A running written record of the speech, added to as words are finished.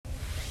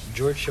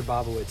George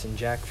Shababowitz and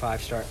Jack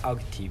 5-Star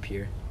Algatib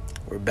here.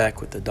 We're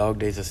back with the dog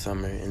days of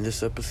summer. In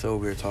this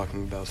episode, we're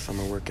talking about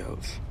summer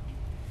workouts.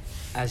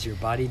 As your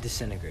body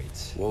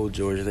disintegrates. Whoa,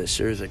 George, that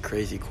sure is a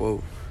crazy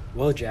quote.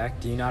 Well, Jack,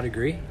 do you not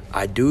agree?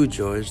 I do,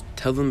 George.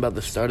 Tell them about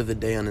the start of the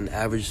day on an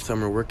average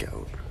summer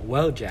workout.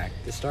 Well, Jack,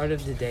 the start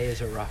of the day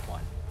is a rough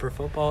one. For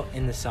football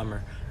in the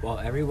summer, while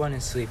everyone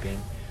is sleeping,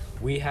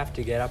 we have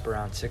to get up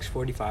around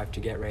 6:45 to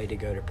get ready to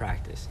go to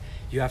practice.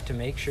 You have to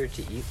make sure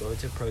to eat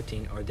loads of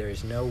protein or there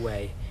is no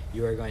way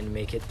you are going to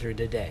make it through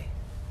the day.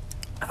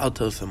 I'll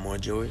tell some more,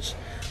 George.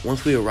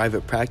 Once we arrive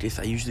at practice,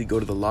 I usually go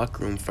to the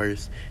locker room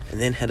first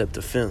and then head up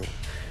to film.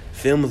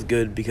 Film is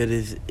good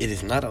because it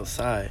is not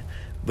outside,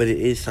 but it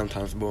is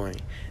sometimes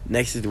boring.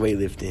 Next is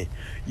weightlifting.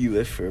 You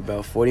lift for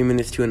about 40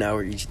 minutes to an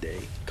hour each day.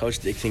 Coach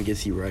Dixon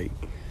gets you right.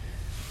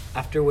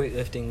 After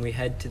weightlifting, we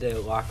head to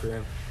the locker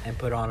room and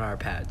put on our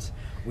pads.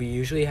 We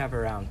usually have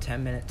around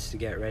 10 minutes to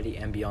get ready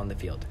and be on the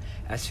field.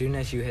 As soon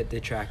as you hit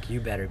the track, you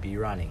better be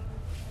running.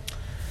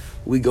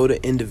 We go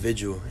to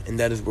individual, and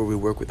that is where we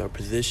work with our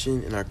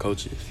position and our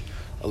coaches.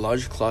 A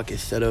large clock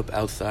is set up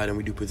outside, and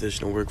we do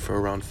positional work for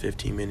around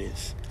 15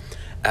 minutes.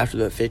 After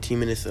that 15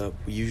 minutes up,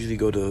 we usually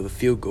go to the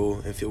field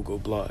goal and field goal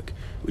block,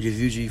 which is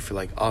usually for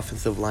like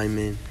offensive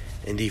linemen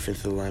and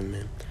defensive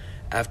linemen.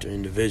 After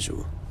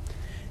individual,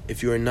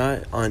 if you are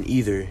not on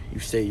either, you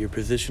stay at your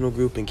positional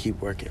group and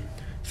keep working.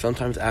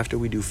 Sometimes after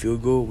we do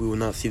field goal, we will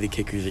not see the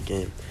kickers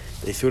again.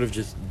 They sort of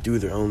just do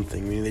their own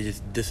thing, meaning they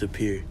just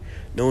disappear.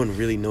 No one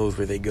really knows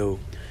where they go.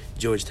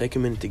 George, take a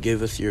minute to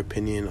give us your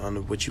opinion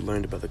on what you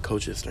learned about the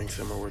coaches during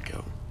summer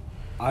workout.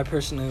 I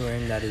personally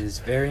learned that it is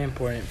very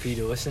important for you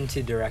to listen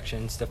to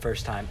directions the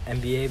first time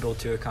and be able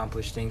to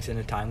accomplish things in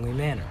a timely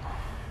manner.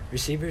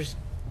 Receivers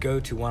go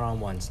to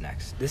one-on-ones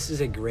next. This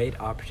is a great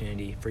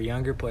opportunity for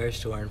younger players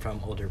to learn from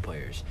older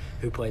players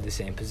who play the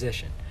same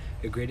position.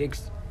 A great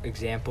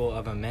example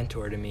of a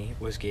mentor to me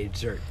was Gabe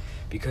Zert,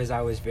 because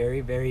I was very,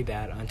 very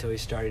bad until he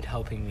started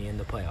helping me in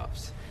the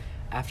playoffs.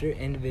 After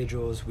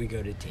individuals, we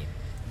go to team.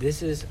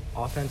 This is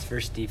offense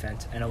versus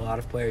defense and a lot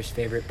of players'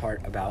 favorite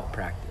part about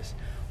practice.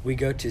 We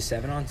go to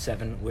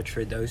 7-on-7, which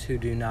for those who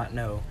do not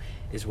know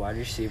is wide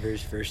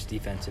receivers versus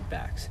defensive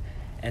backs.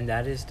 And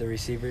that is the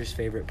receiver's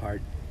favorite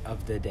part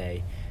of the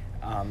day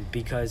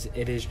because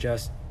it is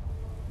just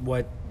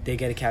what they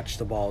get to catch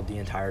the ball the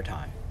entire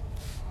time.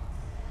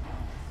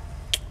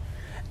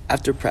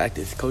 After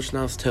practice, Coach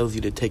Niles tells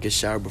you to take a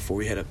shower before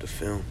we head up to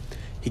film.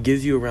 He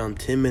gives you around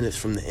 10 minutes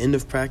from the end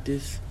of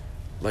practice,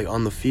 like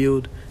on the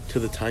field, to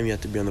the time you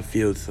have to be on the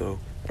field,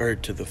 or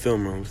to the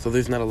film room. So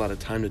there's not a lot of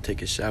time to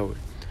take a shower.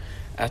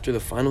 After the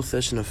final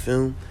session of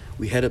film,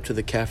 we head up to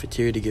the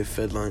cafeteria to get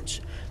fed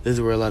lunch. This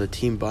is where a lot of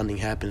team bonding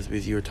happens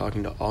because you are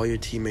talking to all your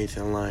teammates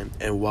in line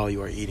and while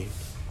you are eating.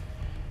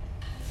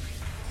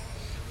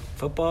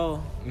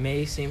 Football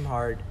may seem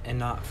hard and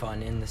not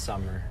fun in the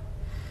summer,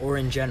 or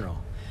in general.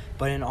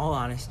 But in all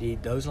honesty,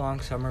 those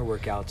long summer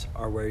workouts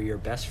are where your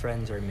best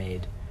friends are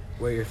made,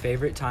 where your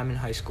favorite time in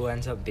high school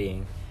ends up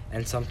being,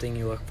 and something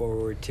you look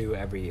forward to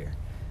every year.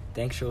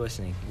 Thanks for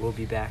listening. We'll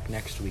be back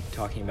next week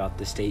talking about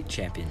the state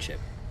championship.